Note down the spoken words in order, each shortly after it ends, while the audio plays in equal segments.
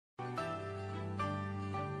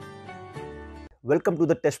welcome to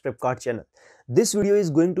the Test Prep Card channel. This video is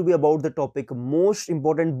going to be about the topic most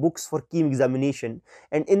important books for KEAM examination,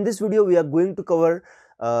 and in this video we are going to cover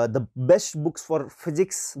the best books for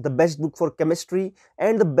physics, the best book for chemistry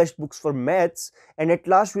and the best books for maths, and at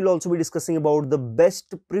last we will also be discussing about the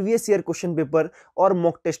best previous year question paper or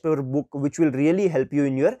mock test paper book which will really help you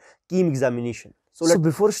in your KEAM examination. So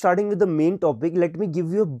before starting with the main topic, let me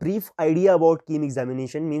give you a brief idea about KEAM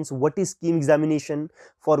examination. Means what is KEAM examination,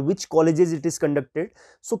 for which colleges it is conducted.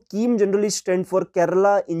 So KEAM generally stands for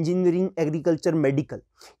Kerala Engineering Agriculture Medical.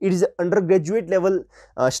 It is an undergraduate level,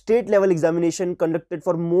 state level examination conducted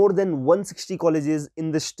for more than 160 colleges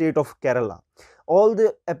in the state of Kerala. All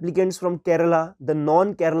the applicants from Kerala, the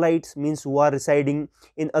non-Keralites means who are residing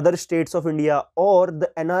in other states of India, or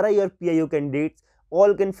the NRI or PIO candidates,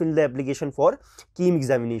 all can fill the application for KEAM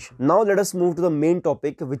examination. Now let us move to the main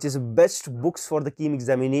topic, which is best books for the KEAM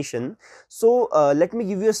examination. So let me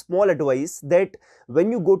give you a small advice that when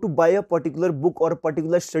you go to buy a particular book or a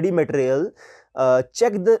particular study material,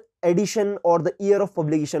 check the edition or the year of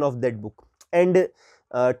publication of that book, and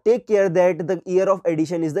take care that the year of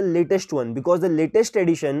edition is the latest one, because the latest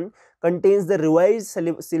edition contains the revised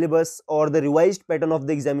syllabus or the revised pattern of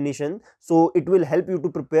the examination, so it will help you to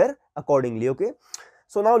prepare accordingly. Okay,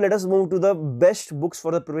 so now let us move to the best books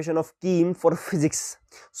for the preparation of KEAM for physics.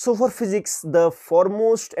 So for physics, the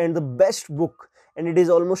foremost and the best book, and it is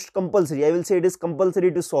almost compulsory, I will say it is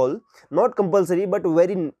compulsory to solve, not compulsory but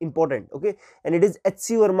very important, okay, and it is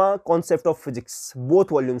H.C. Verma Concept of Physics, both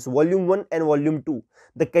volumes, volume 1 and volume 2.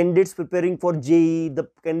 The candidates preparing for JEE, the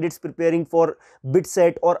candidates preparing for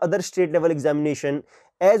BITSET or other state level examination,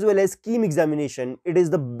 as well as KEAM examination, it is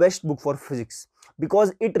the best book for physics,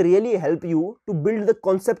 because it really help you to build the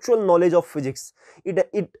conceptual knowledge of physics. It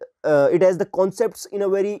has the concepts in a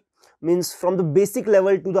very, means from the basic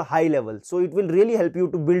level to the high level, so it will really help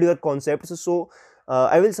you to build your concepts. So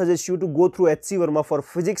I will suggest you to go through H.C. Verma for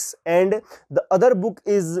physics, and the other book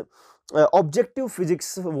is Objective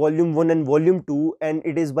Physics volume 1 and volume 2, and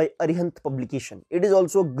it is by Arihant publication. It is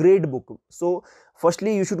also a great book. So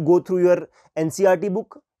firstly you should go through your NCERT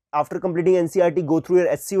book. After completing NCERT, go through your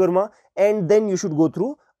H.C. Verma, and then you should go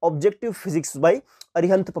through Objective Physics by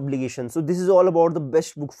Arihant publication. So this is all about the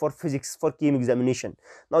best book for physics for KEAM examination.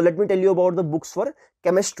 Now let me tell you about the books for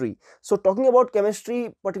chemistry. So talking about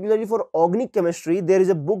chemistry, particularly for organic chemistry, there is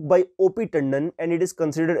a book by O.P. Tandon, and it is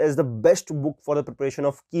considered as the best book for the preparation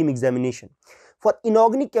of KEAM examination. For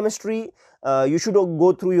inorganic chemistry, you should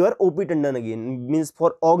go through your O.P. Tandon again. Means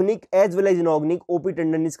for organic as well as inorganic, O.P.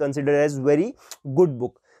 Tandon is considered as very good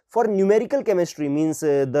book. For numerical chemistry, means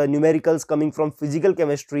the numericals coming from physical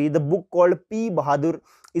chemistry, the book called P. Bahadur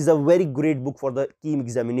is a very great book for the KEAM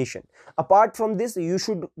examination. Apart from this, you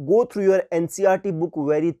should go through your NCERT book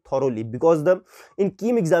very thoroughly, because in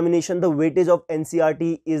KEAM examination the weightage of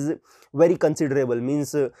NCERT is very considerable.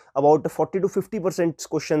 Means about 40 to 50%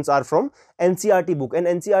 questions are from NCERT book, and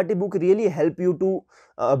NCERT book really help you to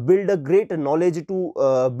build a great knowledge,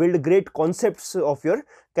 to build great concepts of your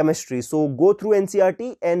chemistry. So go through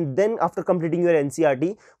NCERT, and then after completing your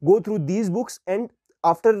NCERT, go through these books, and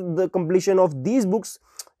after the completion of these books,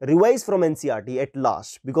 revise from NCERT at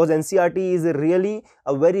last, because NCERT is really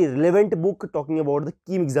a very relevant book talking about the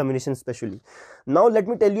KEAM examination especially. Now let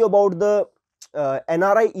me tell you about the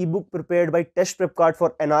NRI ebook prepared by Test Prep Card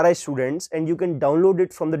for NRI students, and you can download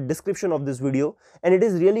it from the description of this video, and it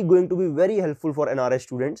is really going to be very helpful for NRI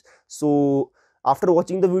students. So after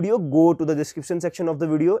watching the video, go to the description section of the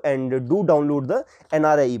video and do download the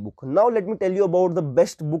NRI ebook. Now let me tell you about the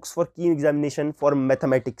best books for KEAM examination for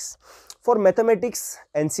mathematics. For mathematics,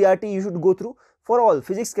 NCERT you should go through. For all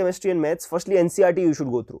physics, chemistry and maths, firstly NCERT you should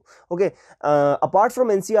go through. Okay, apart from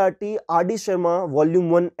NCERT, R.D. Sharma volume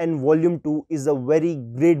 1 and volume 2 is a very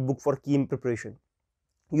great book for KEAM preparation.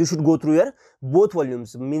 You should go through your both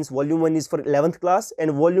volumes. Means volume 1 is for 11th class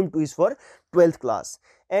and volume 2 is for 12th class.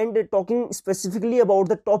 And talking specifically about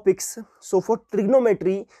the topics, so for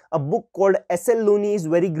trigonometry, a book called S.L. Loni is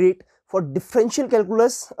very great. For differential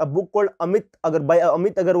calculus, a book called by Amit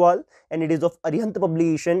Agarwal, and it is of Arihant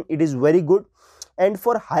publication, it is very good. And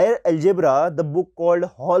for higher algebra, the book called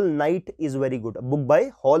Hall Knight is very good. A book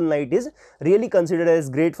by Hall Knight is really considered as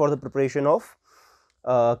great for the preparation of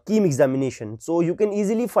KEAM examination. So you can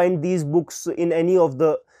easily find these books in any of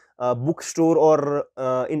the bookstore or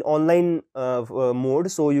in online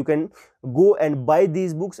mode. So you can go and buy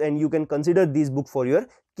these books, and you can consider these books for your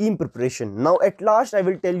KEAM preparation. Now at last I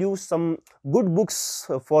will tell you some good books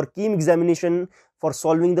for KEAM examination for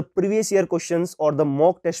solving the previous year questions or the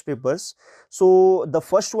mock test papers. So the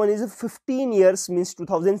first one is 15 years, means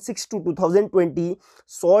 2006 to 2020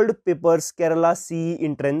 solved papers Kerala CE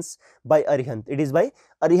entrance by Arihant. It is by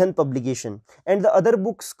Arihant publication. And the other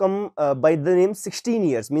books come by the name 16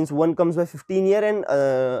 years, means one comes by 15 year,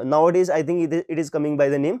 and nowadays I think it is coming by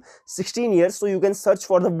the name 16 years. So you can search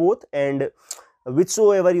for the both, and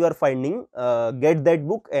whichsoever you are finding, get that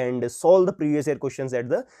book and solve the previous year questions at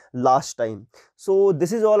the last time. So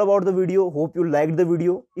this is all about the video. Hope you liked the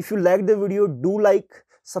video. If you liked the video, do like,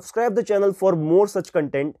 subscribe the channel for more such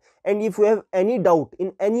content, and if you have any doubt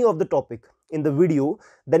in any of the topic in the video,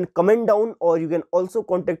 then comment down, or you can also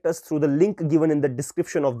contact us through the link given in the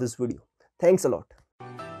description of this video. Thanks a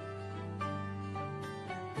lot.